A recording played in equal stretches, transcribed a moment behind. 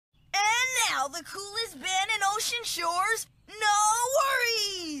now the coolest band in Ocean Shores. No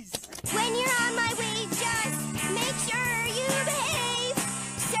worries! When you're on my way, just make sure you behave.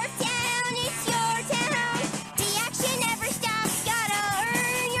 Surf Town, it's your town. The action never stops, gotta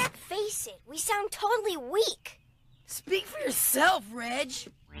earn your... Face it, we sound totally weak. Speak for yourself, Reg.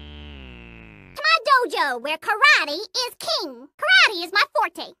 To my dojo, where karate is king. Karate is my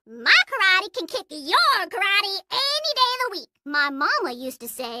forte. My karate can kick your karate any day of the week. My mama used to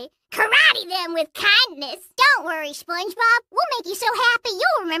say, karate them with kindness. Don't worry, SpongeBob. We'll make you so happy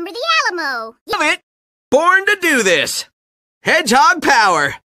you'll remember the Alamo. Love it! Born to do this! Hedgehog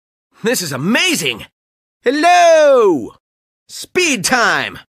power! This is amazing! Hello! Speed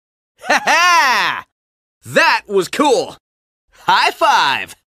time! Ha ha! That was cool! High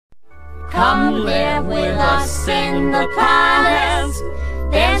five! Come live with us in the palace.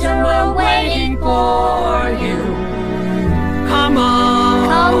 There's a room waiting for you. Come on,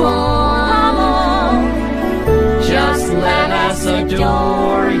 come on, come on. Just let us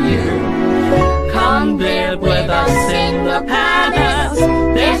adore you. Come live with us in the palace.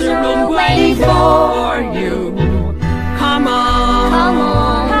 There's a room waiting for you. Come on, come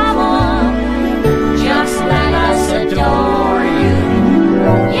on, come on. Just let us adore you.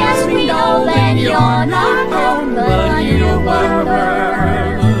 Yes, we know that you're not home, but you were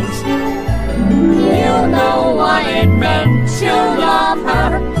hers. You know what it meant to love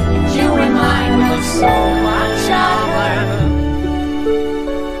her. You remind me of so much of her.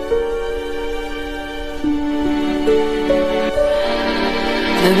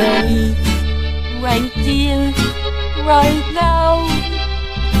 Today, right here, right now,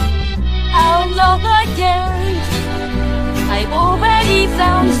 I'll love again. I've already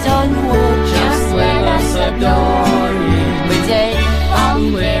found someone. Just let us adore you. Today,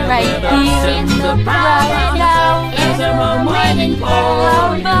 right here in the right now. There's a room waiting for you.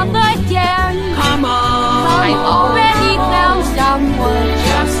 I'll love again. Come on. I've already found someone.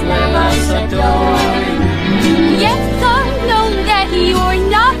 Just let us adore you. Yes, I know that you're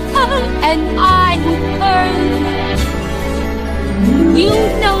not hurt and I'm hurt. You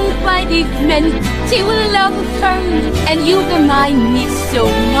know what it meant to love her, and you remind me so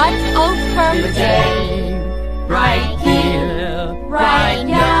much of her. Today, right here, right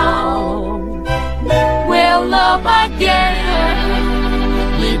now.